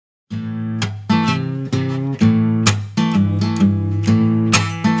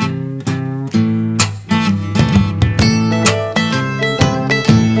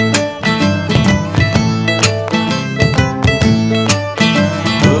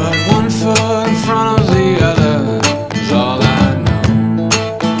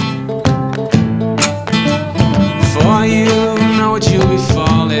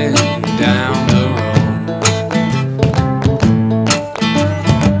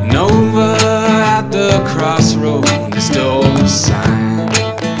crossroad, just a old sign.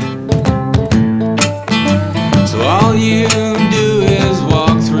 So all you do is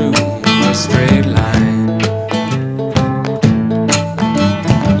walk through a straight line.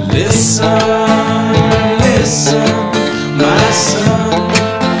 Listen, listen,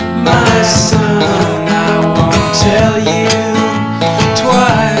 my son, I won't tell you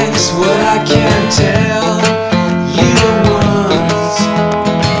twice what I can't tell you once.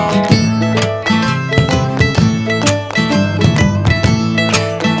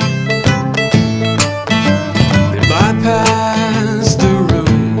 They bypassed the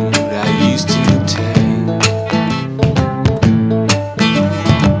road I used to take.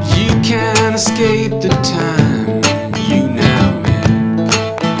 You can't escape the time you now make.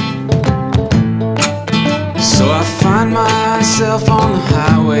 So I find myself on the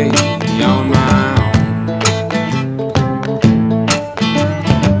highway on my own.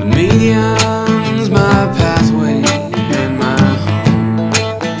 The medium